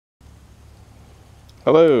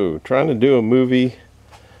Hello, trying to do a movie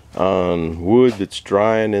on wood that's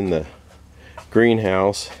drying in the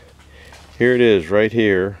greenhouse. Here it is right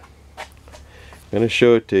here. I'm going to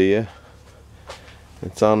show it to you.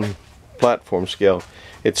 It's on platform scale.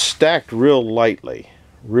 It's stacked real lightly,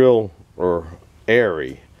 real or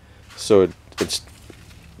airy, so it's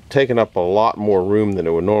taking up a lot more room than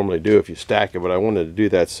it would normally do if you stack it, but I wanted to do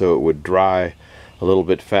that so it would dry a little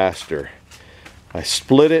bit faster. I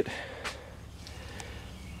split it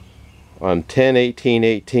on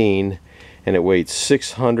 10-18-18 and it weighed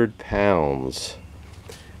 600 pounds.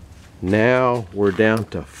 Now we're down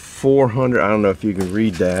to 400. I don't know if you can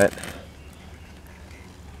read that.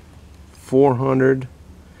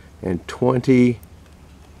 420.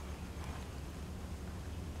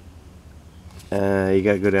 You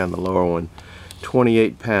gotta go down the lower one.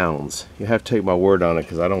 28 pounds. You have to take my word on it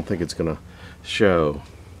because I don't think it's gonna show.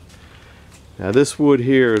 Now this wood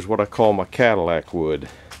here is what I call my Cadillac wood.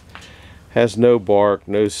 Has no bark,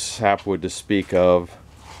 no sapwood to speak of.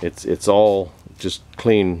 It's all just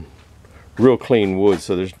clean, real clean wood,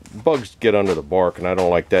 so there's bugs get under the bark and I don't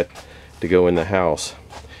like that to go in the house.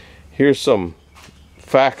 Here's some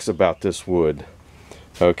facts about this wood.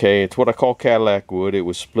 Okay, it's what I call Cadillac wood. It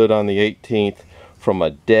was split on the 18th from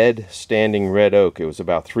a dead standing red oak. It was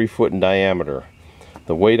about 3 foot in diameter.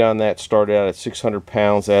 The weight on that started out at 600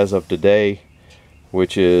 pounds as of today,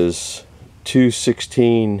 which is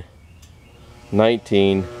 2/16/19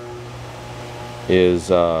 is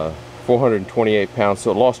 428 pounds,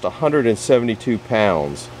 so it lost 172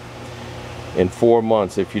 pounds in 4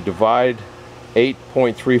 months. If you divide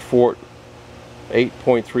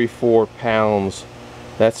 8.34 pounds,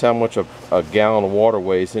 that's how much a gallon of water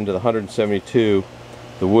weighs, into the 172.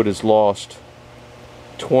 The wood has lost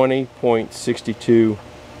 20.62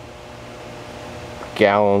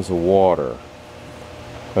 gallons of water.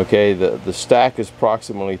 Okay, the stack is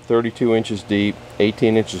approximately 32 inches deep,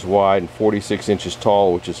 18 inches wide, and 46 inches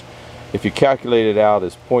tall, which is, if you calculate it out,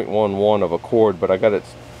 is 0.11 of a cord. But I got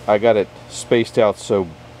it spaced out so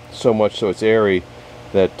much so it's airy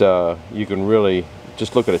that you can really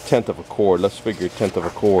just look at 1/10 of a cord. Let's figure 1/10 of a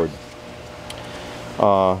cord.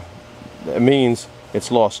 That means it's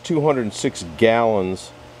lost 206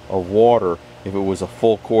 gallons of water if it was a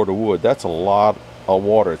full cord of wood. That's a lot of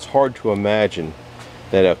water. It's hard to imagine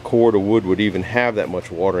that a cord of wood would even have that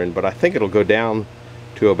much water in, but I think it'll go down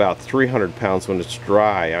to about 300 pounds when it's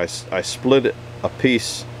dry. I split a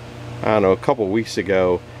piece, I don't know, a couple weeks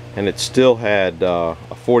ago, and it still had a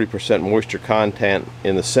 40% moisture content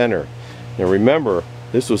in the center. Now remember,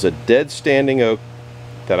 this was a dead standing oak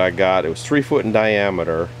that I got. It was 3 foot in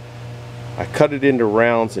diameter. I cut it into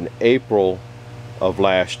rounds in April of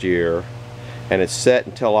last year, and it set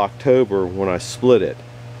until October when I split it,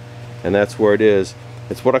 and that's where it is.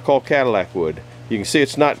 It's what I call Cadillac wood. You can see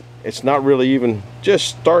it's not really even just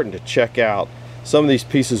starting to check out. Some of these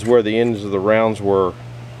pieces where the ends of the rounds were,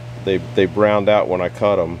 they browned out when I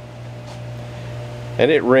cut them.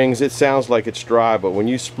 And it rings, it sounds like it's dry, but when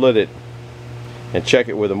you split it and check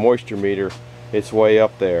it with a moisture meter, it's way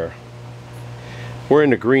up there. We're in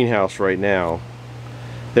the greenhouse right now.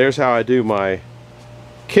 There's how I do my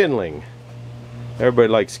kindling. Everybody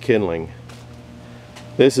likes kindling.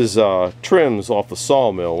 This is trims off the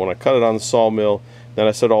sawmill. When I cut it on the sawmill, then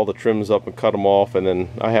I set all the trims up and cut them off, and then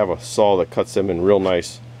I have a saw that cuts them in real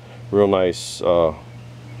nice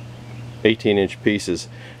 18-inch pieces.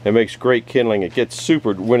 It makes great kindling. It gets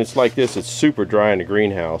super, when it's like this, it's super dry in the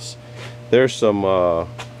greenhouse. There's some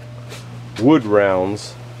wood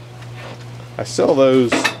rounds. I sell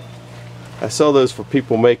those for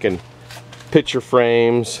people making picture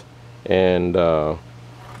frames, and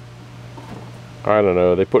I don't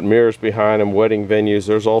know, they put mirrors behind them, wedding venues.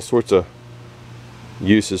 There's all sorts of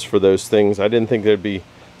uses for those things. I didn't think there'd be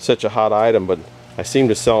such a hot item, but I seem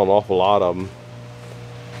to sell an awful lot of them.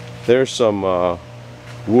 There's some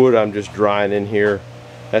wood I'm just drying in here.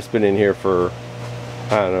 That's been in here for,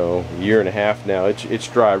 I don't know, a year and a half now. It's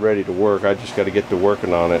dry, ready to work. I just got to get to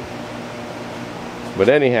working on it. But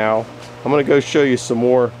anyhow, I'm going to go show you some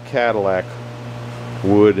more Cadillac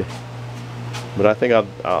wood. But I think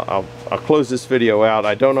I'll close this video out.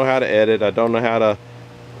 I don't know how to edit. I don't know how to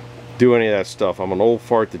do any of that stuff. I'm an old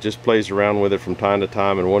fart that just plays around with it from time to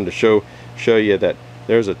time, and wanted to show you that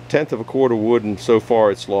there's 1/10 of a cord of wood, and so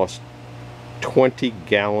far it's lost 20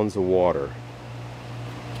 gallons of water.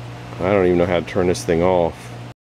 I don't even know how to turn this thing off.